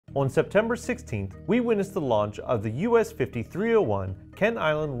On September 16th, we witnessed the launch of the US 5301 Kent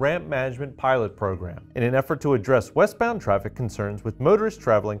Island Ramp Management Pilot Program in an effort to address westbound traffic concerns with motorists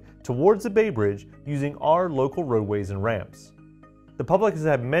traveling towards the Bay Bridge using our local roadways and ramps. The public has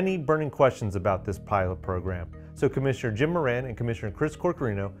had many burning questions about this pilot program, so Commissioner Jim Moran and Commissioner Chris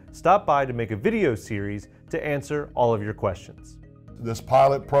Corcorino stopped by to make a video series to answer all of your questions. This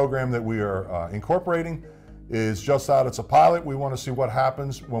pilot program that we are incorporating is just that. It's a pilot. We want to see what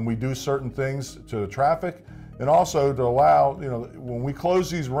happens when we do certain things to the traffic, and also to allow, when we close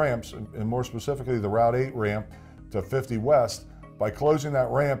these ramps, and more specifically the Route 8 ramp to 50 West, by closing that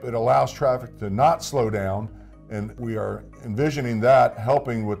ramp, it allows traffic to not slow down, and we are envisioning that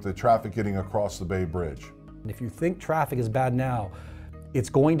helping with the traffic getting across the Bay Bridge. If you think traffic is bad now, it's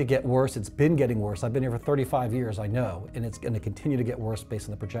going to get worse. It's been getting worse. I've been here for 35 years, I know, and it's going to continue to get worse based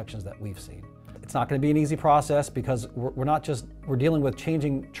on the projections that we've seen. It's not going to be an easy process because we're dealing with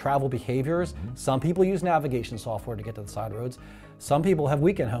changing travel behaviors. Some people use navigation software to get to the side roads. Some people have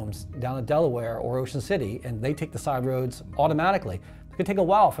weekend homes down in Delaware or Ocean City, and they take the side roads automatically. It could take a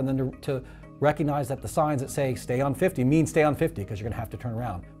while for them to recognize that the signs that say stay on 50 mean stay on 50 because you're going to have to turn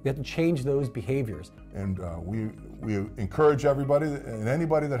around. We have to change those behaviors. And we encourage everybody and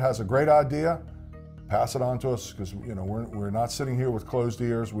anybody that has a great idea, pass it on to us, because we're not sitting here with closed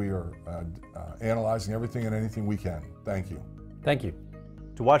ears. We are analyzing everything and anything we can. Thank you. Thank you.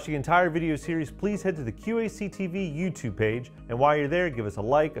 To watch the entire video series, please head to the QACTV YouTube page, and while you're there, give us a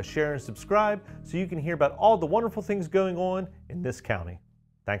like, a share, and subscribe so you can hear about all the wonderful things going on in this county.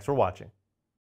 Thanks for watching.